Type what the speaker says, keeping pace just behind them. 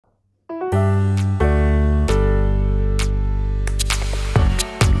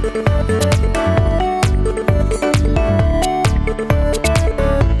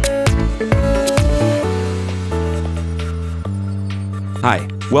Hi,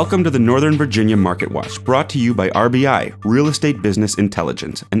 welcome to the Northern Virginia MarketWatch, brought to you by RBI, Real Estate Business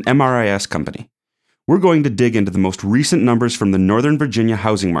Intelligence, an MRIS company. We're going to dig into the most recent numbers from the Northern Virginia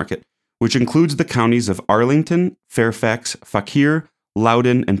housing market, which includes the counties of Arlington, Fairfax, Fauquier,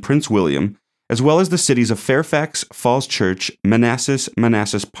 Loudoun, and Prince William, as well as the cities of Fairfax, Falls Church, Manassas,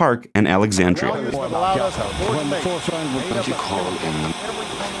 Manassas Park, and Alexandria. Now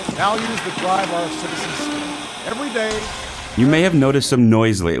use to drive our citizens every day. You may have noticed some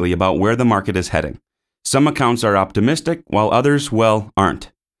noise lately about where the market is heading. Some accounts are optimistic, while others, well,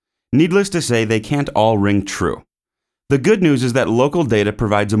 aren't. Needless to say, they can't all ring true. The good news is that local data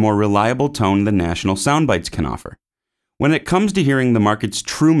provides a more reliable tone than national soundbites can offer. When it comes to hearing the market's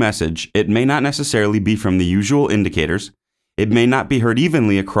true message, it may not necessarily be from the usual indicators, it may not be heard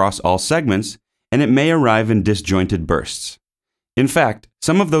evenly across all segments, and it may arrive in disjointed bursts. In fact,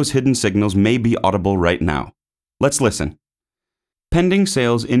 some of those hidden signals may be audible right now. Let's listen. Pending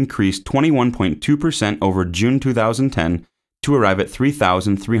sales increased 21.2% over June 2010 to arrive at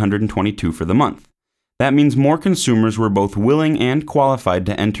 3,322 for the month. That means more consumers were both willing and qualified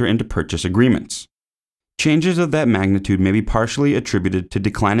to enter into purchase agreements. Changes of that magnitude may be partially attributed to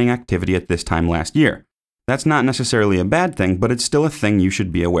declining activity at this time last year. That's not necessarily a bad thing, but it's still a thing you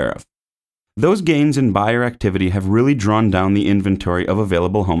should be aware of. Those gains in buyer activity have really drawn down the inventory of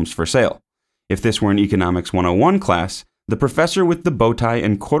available homes for sale. If this were an Economics 101 class, the professor with the bow tie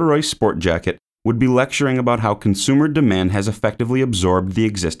and corduroy sport jacket would be lecturing about how consumer demand has effectively absorbed the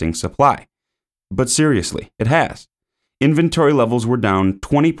existing supply. But seriously, it has. Inventory levels were down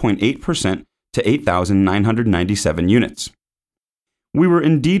 20.8% to 8,997 units. We were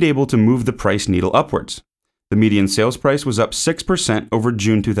indeed able to move the price needle upwards. The median sales price was up 6% over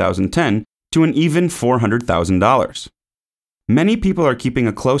June 2010 to an even $400,000. Many people are keeping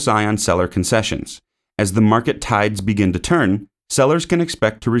a close eye on seller concessions. As the market tides begin to turn, sellers can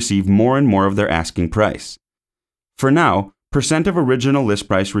expect to receive more and more of their asking price. For now, percent of original list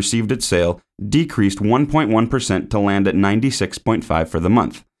price received at sale decreased 1.1% to land at 96.5 for the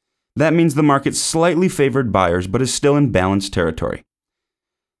month. That means the market slightly favored buyers but is still in balanced territory.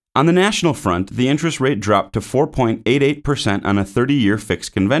 On the national front, the interest rate dropped to 4.88% on a 30-year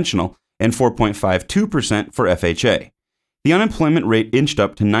fixed conventional and 4.52% for FHA. The unemployment rate inched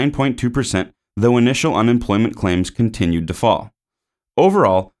up to 9.2%, though initial unemployment claims continued to fall.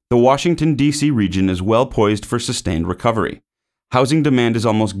 Overall, the Washington, D.C. region is well poised for sustained recovery. Housing demand is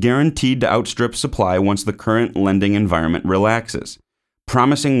almost guaranteed to outstrip supply once the current lending environment relaxes.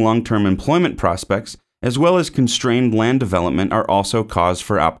 Promising long-term employment prospects, as well as constrained land development, are also cause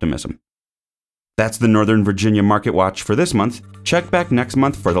for optimism. That's the Northern Virginia Market Watch for this month. Check back next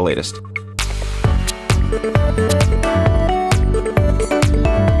month for the latest.